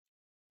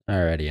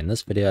Alrighty, in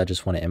this video I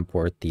just want to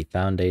import the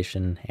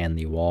foundation and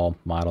the wall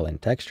model and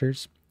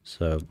textures.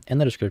 So in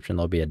the description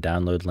there'll be a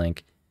download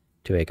link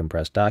to a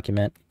compressed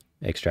document,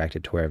 extract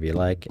it to wherever you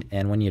like,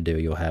 and when you do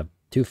you'll have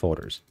two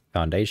folders,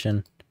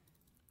 foundation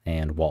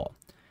and wall.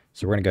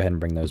 So we're going to go ahead and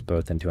bring those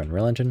both into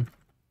Unreal Engine.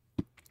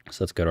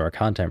 So let's go to our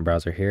content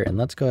browser here and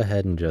let's go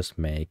ahead and just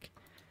we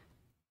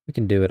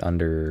can do it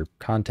under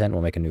content,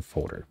 we'll make a new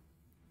folder.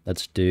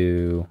 Let's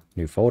do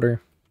new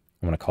folder,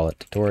 I'm going to call it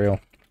tutorial.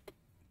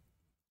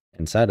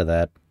 Inside of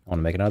that, I want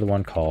to make another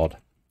one called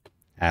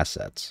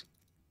assets.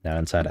 Now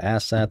inside of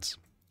assets,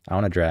 I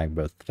want to drag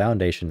both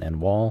foundation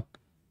and wall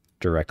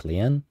directly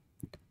in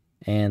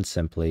and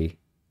simply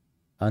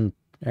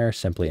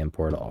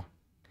import all.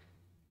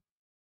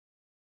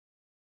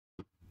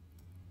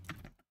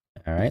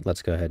 All right,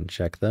 let's go ahead and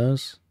check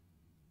those.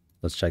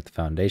 Let's check the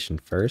foundation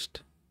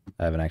first.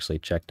 I haven't actually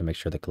checked to make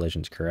sure the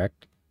collision's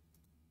correct.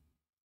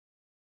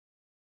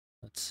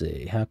 Let's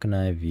see, how can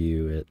I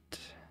view it?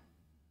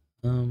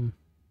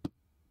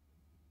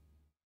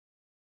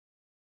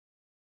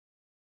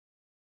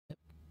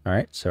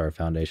 Alright, so our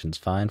foundation's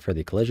fine for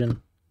the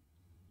collision.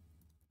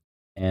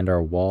 And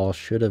our wall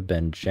should have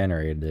been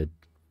generated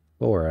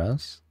for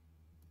us,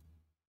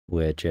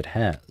 which it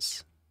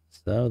has.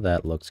 So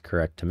that looks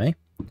correct to me.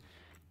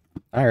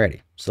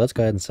 Alrighty, so let's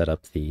go ahead and set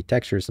up the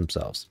textures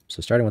themselves.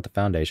 So starting with the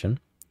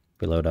foundation,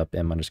 we load up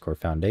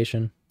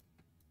m_foundation,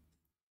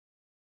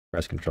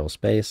 press Control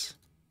Space,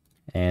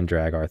 and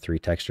drag our three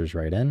textures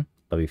right in.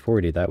 But before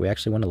we do that, we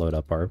actually want to load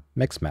up our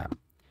mix map.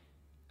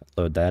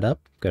 Load that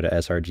up, go to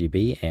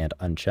sRGB and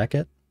uncheck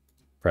it,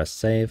 press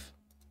save,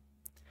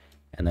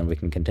 and then we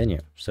can continue.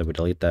 So we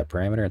delete that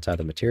parameter inside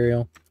the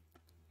material,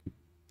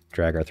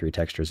 drag our three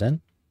textures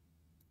in.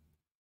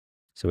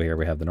 So here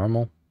we have the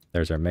normal,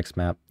 there's our mix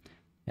map,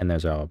 and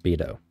there's our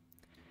albedo.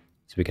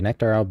 So we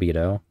connect our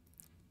albedo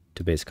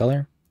to base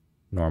color,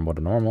 normal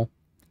to normal,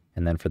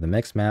 and then for the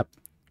mix map,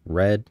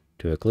 red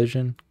to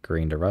occlusion,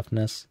 green to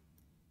roughness,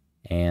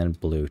 and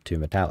blue to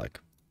metallic.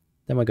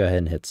 Then we'll go ahead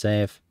and hit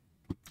save.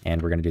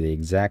 And we're going to do the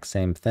exact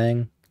same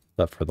thing,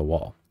 but for the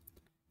wall.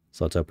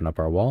 So let's open up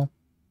our wall.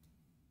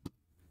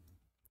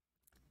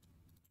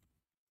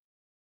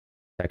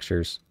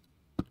 Textures,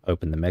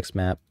 open the mix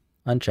map,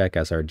 uncheck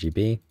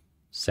sRGB,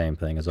 same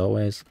thing as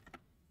always,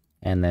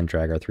 and then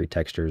drag our three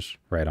textures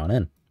right on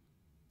in.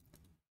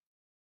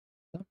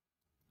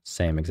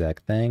 Same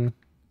exact thing,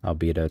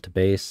 albedo to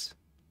base,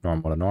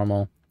 normal to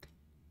normal,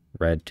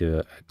 red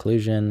to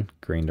occlusion,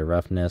 green to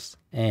roughness,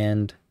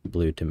 and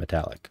blue to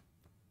metallic.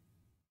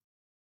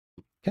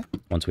 Okay,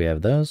 once we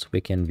have those, we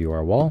can view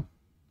our wall.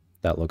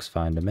 That looks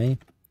fine to me.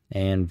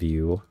 And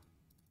view,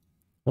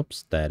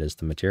 whoops, that is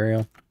the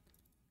material.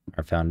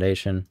 Our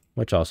foundation,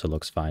 which also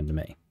looks fine to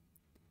me.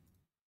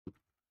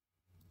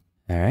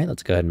 All right,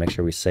 let's go ahead and make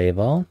sure we save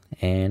all,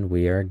 and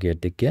we are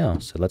good to go.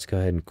 So let's go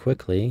ahead and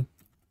quickly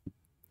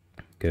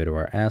go to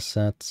our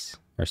assets,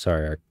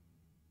 our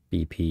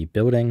BP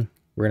building.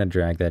 We're going to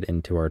drag that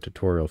into our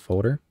tutorial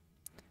folder.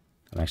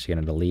 I'm actually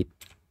going to delete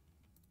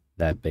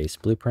that base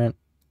blueprint.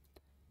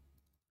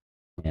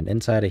 And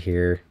inside of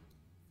here,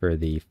 for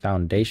the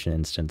foundation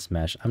instance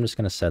mesh, I'm just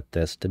going to set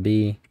this to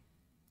be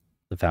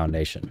the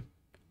foundation.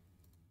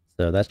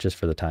 So that's just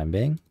for the time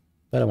being,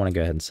 but I want to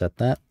go ahead and set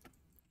that.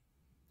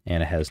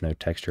 And it has no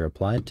texture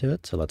applied to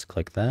it, so let's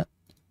click that.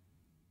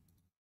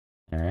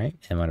 All right,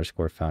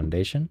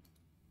 m_foundation.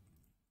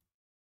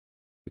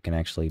 We can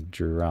actually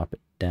drop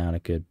it down a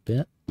good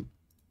bit.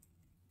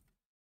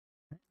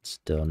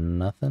 Still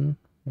nothing.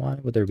 Why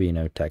would there be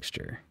no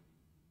texture?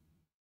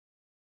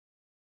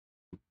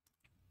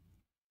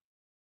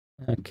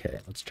 Okay,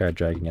 let's try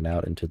dragging it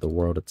out into the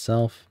world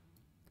itself.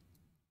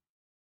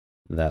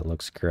 That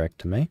looks correct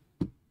to me.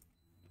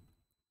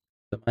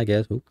 So my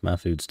guess, my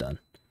food's done.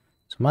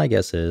 So my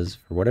guess is,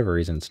 for whatever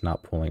reason, it's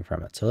not pulling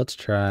from it. So let's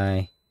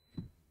try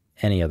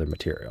any other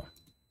material.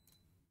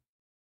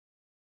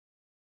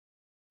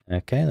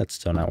 Okay, that's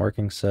still not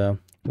working, so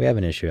we have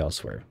an issue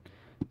elsewhere.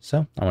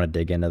 So I want to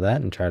dig into that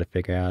and try to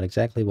figure out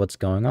exactly what's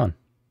going on.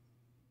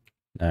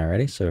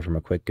 Alrighty, so from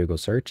a quick Google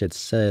search, it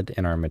said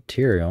in our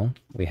material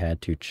we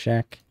had to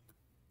check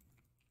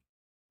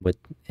with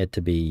it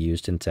to be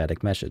used in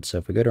static meshes. So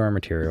if we go to our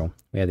material,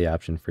 we have the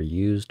option for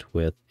used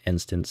with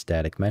instant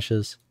static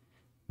meshes.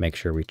 Make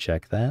sure we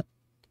check that.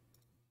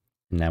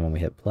 And now when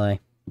we hit play,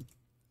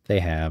 they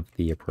have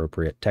the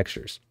appropriate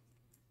textures.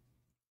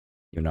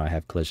 Even though I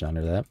have collision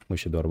under that, we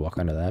should be able to walk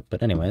under that.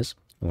 But anyways,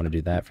 we want to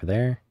do that for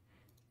there.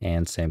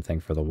 And same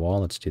thing for the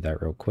wall. Let's do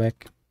that real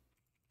quick.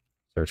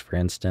 Search for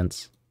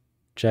instance.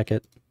 Check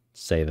it,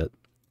 save it,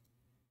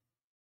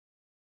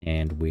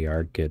 and we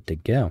are good to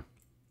go.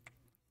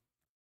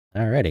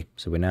 Alrighty,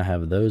 so we now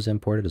have those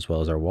imported as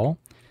well as our wall.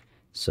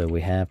 So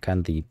we have kind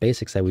of the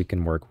basics that we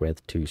can work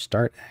with to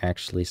start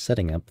actually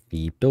setting up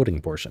the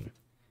building portion.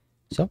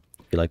 So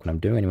if you like what I'm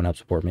doing and you want to help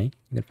support me,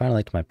 you can find a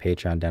link to my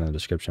Patreon down in the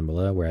description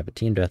below, where I have a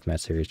Team Deathmatch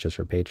series just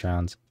for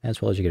Patrons,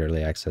 as well as you get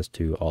early access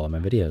to all of my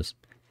videos.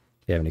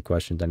 If you have any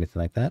questions, anything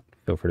like that,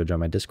 feel free to join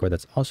my Discord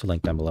that's also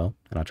linked down below,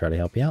 and I'll try to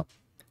help you out.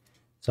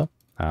 So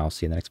I'll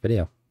see you in the next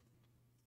video.